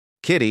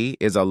Kitty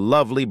is a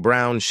lovely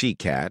brown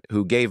she-cat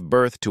who gave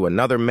birth to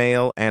another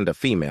male and a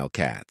female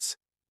cats.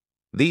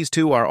 These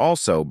two are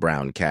also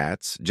brown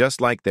cats,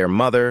 just like their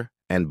mother,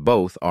 and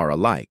both are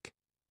alike.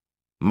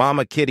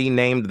 Mama Kitty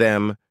named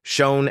them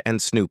Shone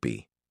and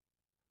Snoopy.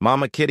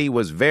 Mama Kitty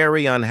was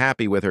very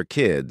unhappy with her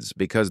kids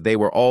because they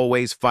were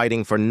always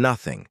fighting for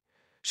nothing.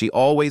 She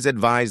always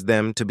advised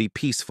them to be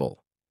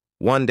peaceful.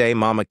 One day,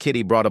 Mama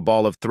Kitty brought a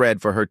ball of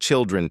thread for her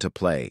children to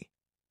play.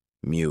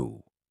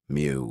 Mew,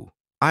 mew.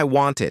 I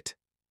want it.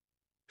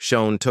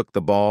 Shone took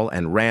the ball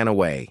and ran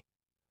away.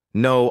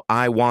 No,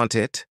 I want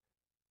it.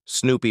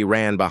 Snoopy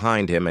ran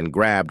behind him and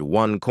grabbed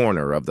one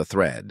corner of the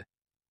thread.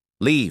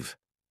 Leave.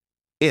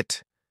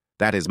 It.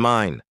 That is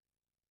mine.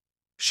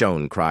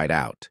 Shone cried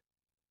out.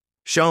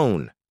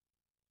 Shone.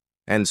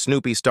 And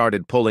Snoopy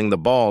started pulling the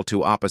ball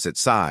to opposite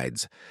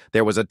sides.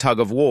 There was a tug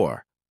of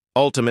war.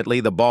 Ultimately,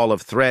 the ball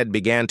of thread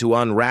began to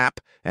unwrap,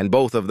 and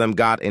both of them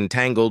got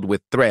entangled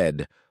with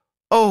thread.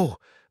 Oh,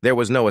 there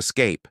was no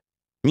escape.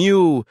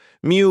 Mew,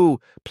 mew,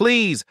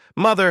 please,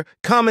 Mother,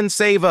 come and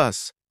save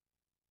us.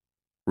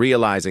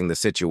 Realizing the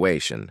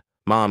situation,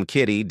 Mom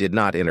Kitty did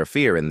not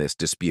interfere in this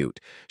dispute.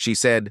 She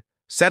said,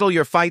 settle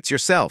your fights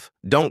yourself,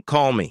 don't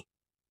call me.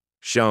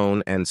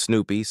 Shone and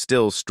Snoopy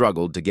still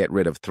struggled to get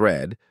rid of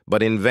thread,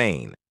 but in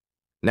vain.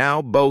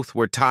 Now both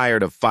were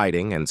tired of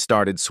fighting and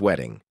started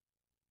sweating.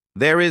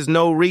 There is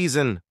no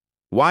reason.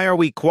 Why are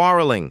we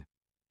quarreling?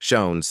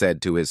 Shone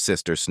said to his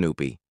sister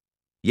Snoopy.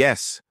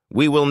 Yes,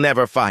 we will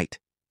never fight,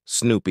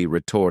 Snoopy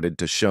retorted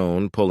to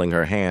Shone, pulling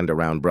her hand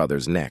around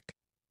Brother's neck.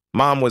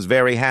 Mom was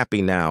very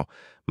happy now.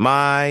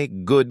 My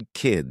good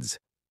kids.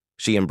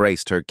 She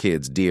embraced her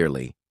kids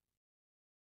dearly.